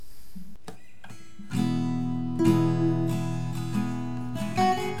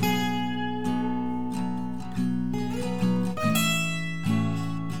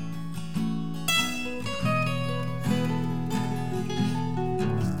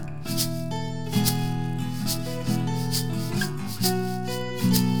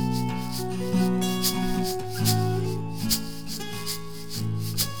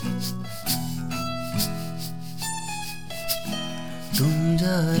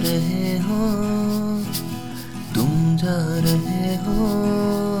रहे हो, तुम जा रहे हो,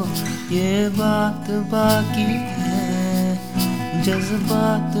 ये बात बाकी है,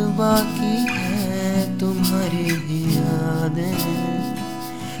 जज्बात बाकी है, तुम्हारी ही यादें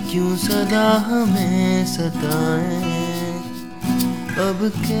क्यों सदा हमें सताएं। अब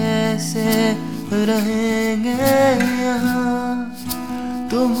कैसे रहेंगे यहाँ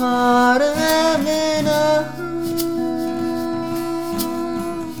तुम्हारे बिना।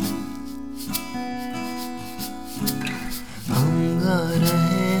 हम गा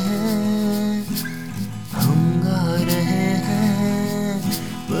रहे हैं, हम गा रहे हैं,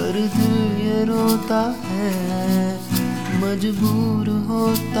 पर दिल ये रोता है, मजबूर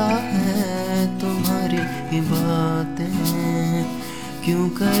होता है। तुम्हारी ही बातें क्यों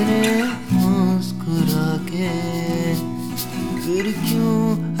करे मुस्कुरा के, फिर क्यों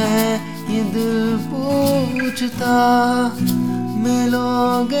है ये दिल पूछता,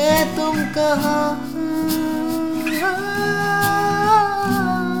 मिलोगे तुम कहाँ।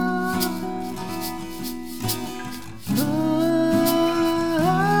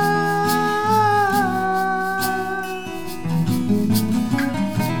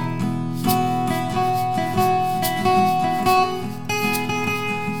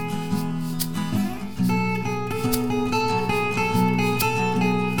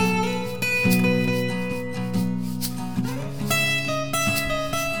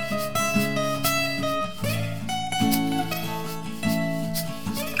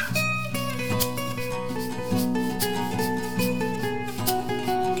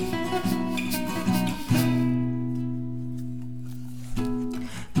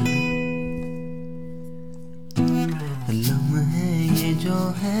 लम्हे ये जो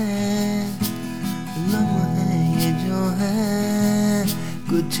है, लम्हे ये जो है,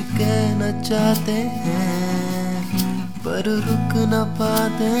 कुछ कहना चाहते हैं पर रुक न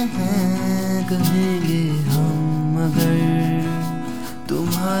पाते हैं। कहेंगे हम अगर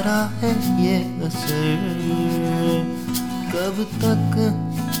तुम्हारा है ये असर, कब तक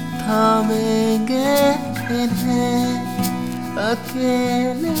थामेंगे इन्हें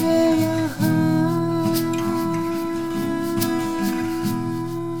अकेले यहाँ।